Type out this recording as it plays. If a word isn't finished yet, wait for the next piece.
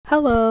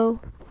Hello,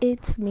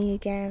 it's me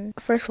again.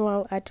 First of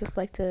all, I'd just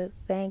like to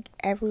thank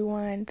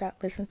everyone that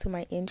listened to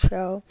my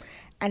intro,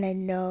 and I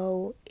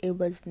know it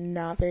was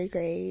not very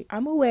great.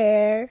 I'm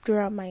aware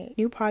throughout my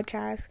new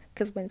podcast,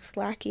 because I've been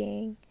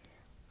slacking,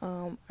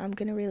 I'm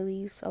gonna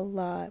release a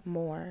lot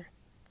more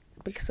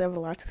because I have a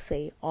lot to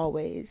say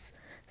always.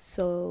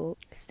 So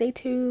stay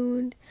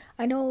tuned.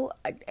 I know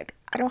I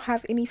don't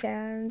have any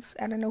fans.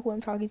 I don't know who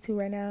I'm talking to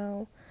right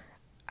now.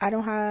 I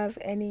don't have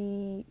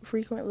any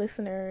frequent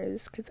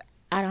listeners because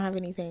I don't have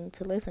anything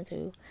to listen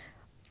to.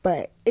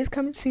 But it's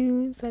coming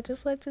soon, so I'd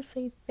just like to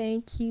say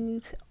thank you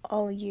to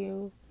all of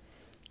you.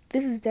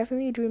 This is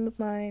definitely a dream of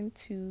mine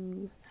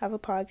to have a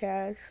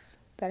podcast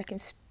that I can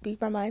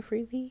speak my mind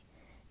freely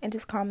and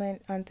just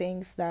comment on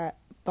things that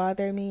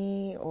bother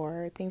me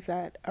or things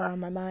that are on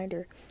my mind,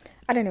 or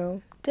I don't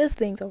know, just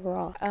things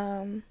overall.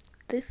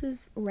 This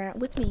is Rant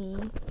With Me.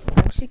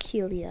 I'm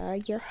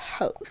Shakilia, your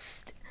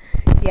host.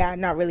 Yeah,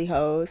 not really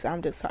host.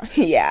 I'm just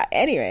talking. Yeah,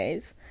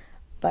 anyways.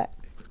 But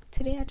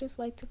today I'd just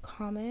like to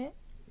comment.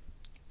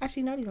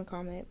 Actually, not even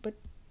comment, but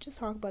just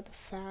talk about the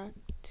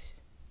fact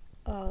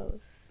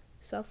of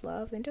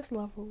self-love and just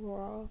love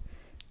overall,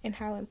 and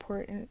how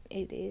important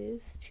it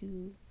is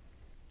to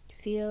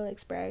feel,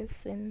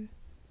 express, and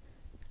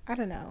I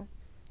don't know,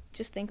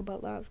 just think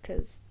about love,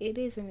 because it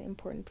is an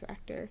important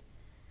factor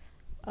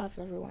of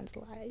everyone's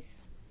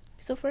life.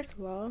 So first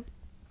of all,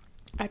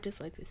 I'd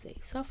just like to say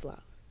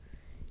self-love.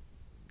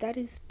 That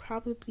is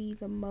probably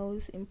the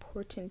most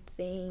important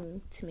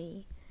thing to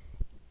me.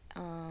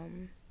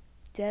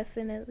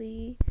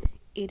 Definitely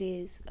it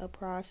is a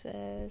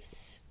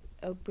process,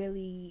 it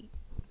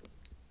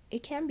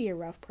can be a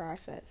rough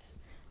process,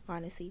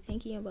 honestly,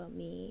 thinking about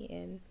me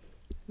and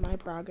my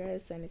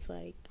progress. And it's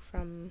like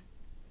from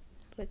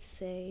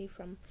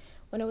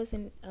when I was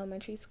in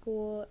elementary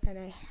school,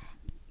 and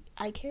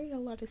I carried a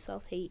lot of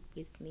self-hate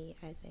with me.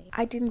 I think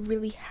I didn't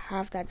really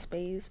have that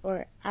space,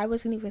 or I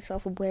wasn't even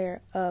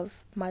self-aware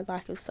of my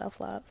lack of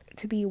self-love,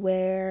 to be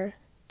aware,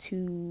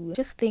 to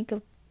just think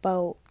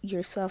about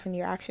yourself and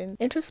your actions.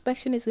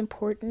 Introspection is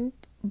important,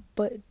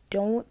 but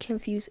don't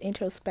confuse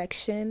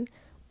introspection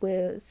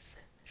with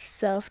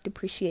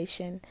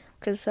self-depreciation,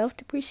 because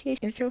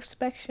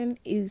introspection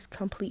is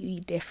completely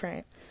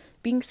different.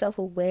 Being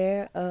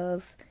self-aware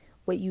of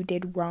what you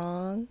did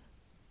wrong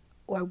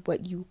or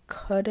what you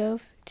could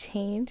have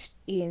changed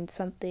in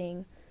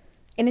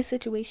a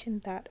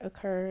situation that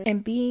occurred,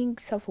 and being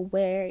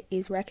self-aware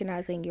is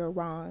recognizing you're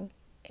wrong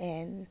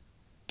and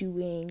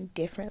doing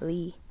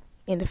differently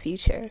in the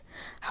future.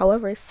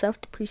 However,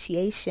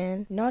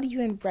 self-depreciation, not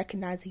even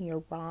recognizing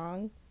you're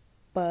wrong,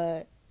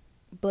 but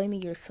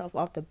blaming yourself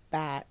off the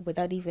bat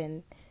without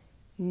even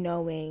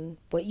knowing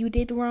what you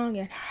did wrong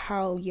and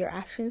how your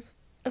actions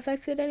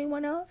affected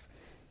anyone else.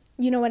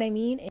 You know what I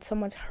mean?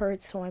 Someone's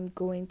hurt, so I'm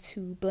going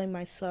to blame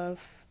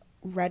myself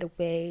right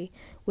away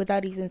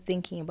without even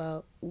thinking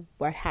about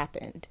what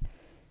happened.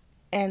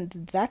 And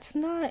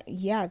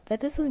that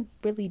doesn't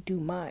really do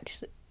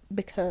much,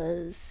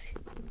 because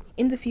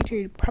in the future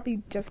you're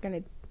probably just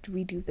going to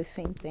redo the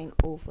same thing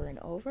over and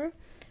over.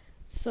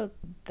 So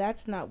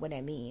that's not what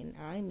I mean.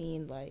 I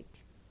mean, like,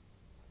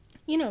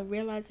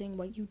 realizing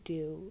what you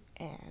do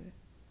and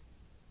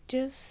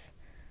just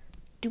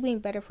doing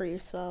better for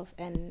yourself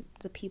and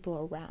the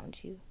people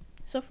around you.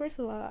 So first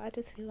of all, I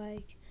just feel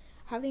like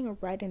having a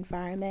right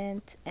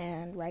environment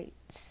and right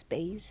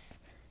space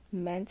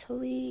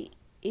mentally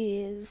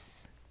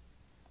is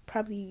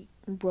probably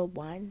rule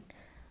one.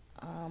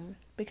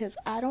 Because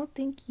I don't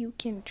think you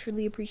can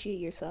truly appreciate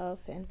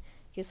yourself and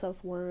your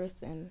self-worth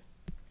and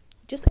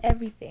just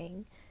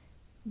everything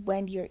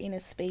when you're in a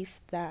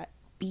space that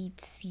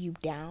beats you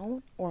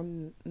down or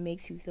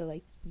makes you feel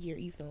like you're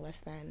even less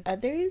than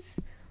others.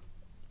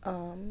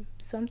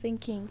 So I'm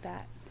thinking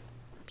that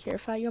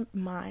purify your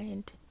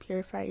mind,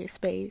 purify your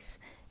space,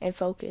 and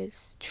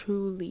focus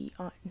truly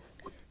on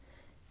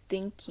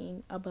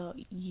thinking about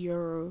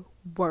your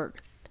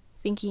worth,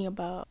 thinking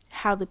about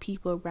how the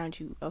people around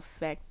you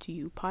affect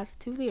you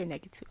positively or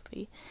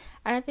negatively.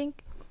 And I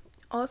think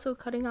also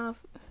cutting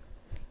off,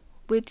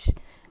 which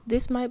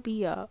this might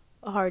be a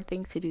hard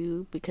thing to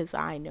do because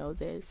I know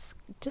this,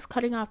 just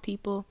cutting off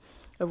people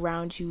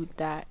around you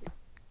that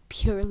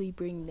purely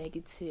bring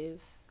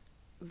negative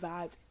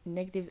vibes,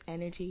 negative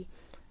energy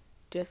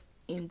just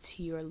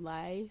into your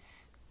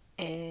life,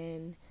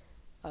 and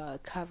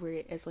cover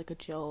it as like a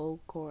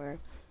joke, or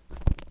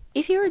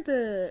if you're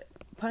the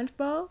punch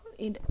bowl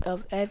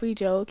of every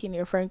joke in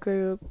your friend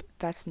group,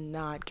 that's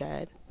not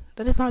good.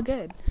 That is not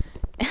good.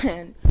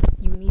 And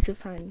you need to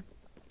find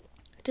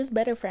just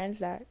better friends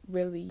that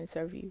really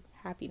serve you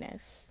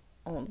happiness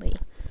only.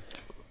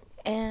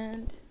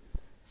 And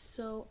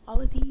so all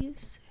of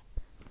these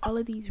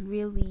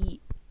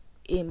really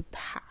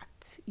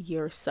impact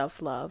your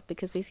self-love,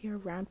 because if you're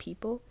around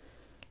people,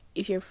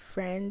 if your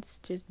friends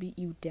just beat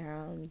you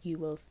down, you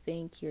will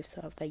think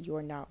yourself that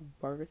you're not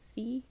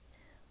worthy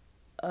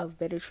of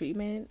better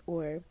treatment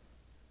or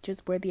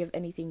just worthy of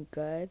anything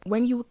good.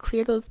 When you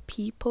clear those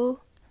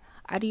people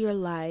out of your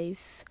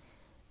life,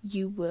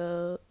 you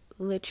will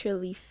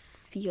literally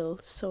feel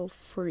so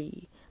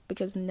free,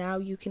 because now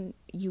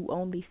you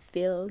only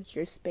fill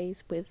your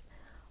space with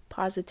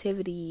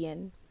positivity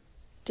and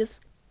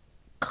just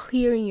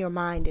clearing your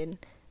mind and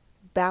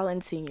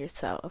balancing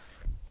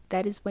yourself.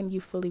 That is when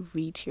you fully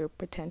reach your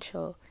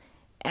potential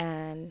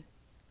and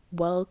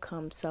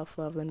welcome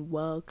self-love and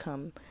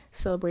welcome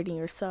celebrating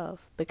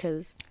yourself,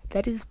 because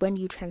that is when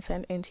you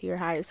transcend into your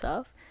higher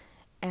self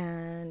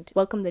and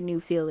welcome the new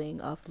feeling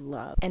of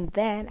love. And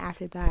then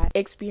after that,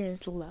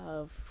 experience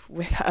love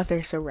with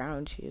others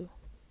around you.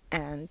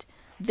 And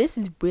this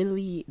is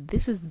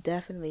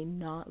definitely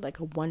not like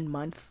a 1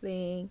 month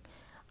thing.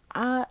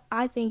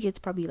 I think it's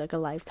probably like a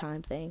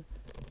lifetime thing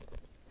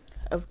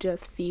of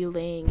just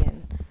feeling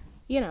and,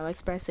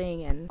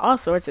 expressing and all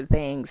sorts of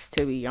things,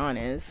 to be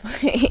honest.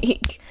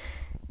 Like,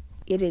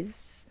 it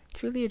is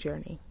truly a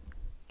journey,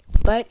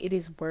 but it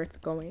is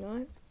worth going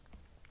on.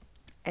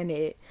 And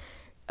a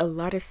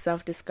lot of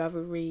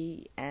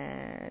self-discovery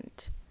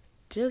and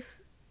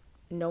just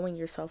knowing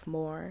yourself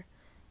more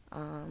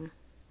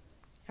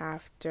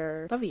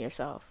after loving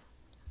yourself.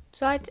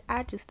 So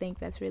I just think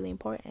that's really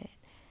important.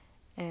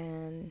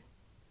 And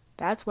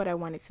that's what I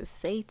wanted to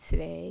say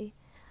today.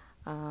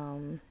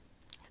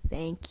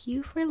 Thank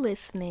you for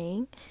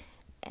listening.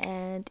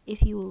 And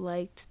if you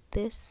liked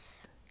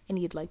this and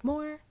you'd like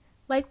more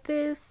like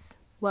this,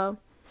 well,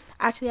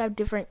 actually I have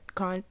different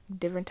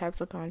types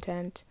of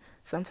content.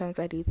 Sometimes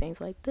I do things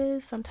like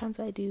this.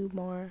 Sometimes I do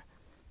more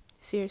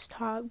serious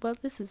talk.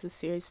 But this is a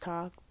serious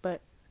talk,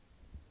 but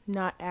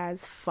not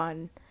as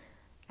fun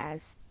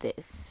as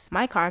this.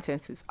 My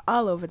content is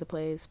all over the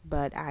place,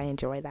 but I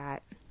enjoy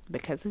that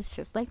because it's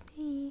just like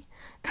me.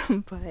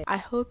 But I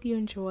hope you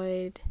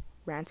enjoyed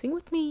ranting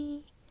with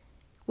me,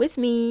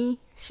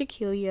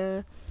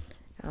 Shakilia.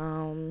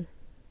 And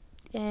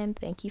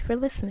thank you for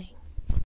listening.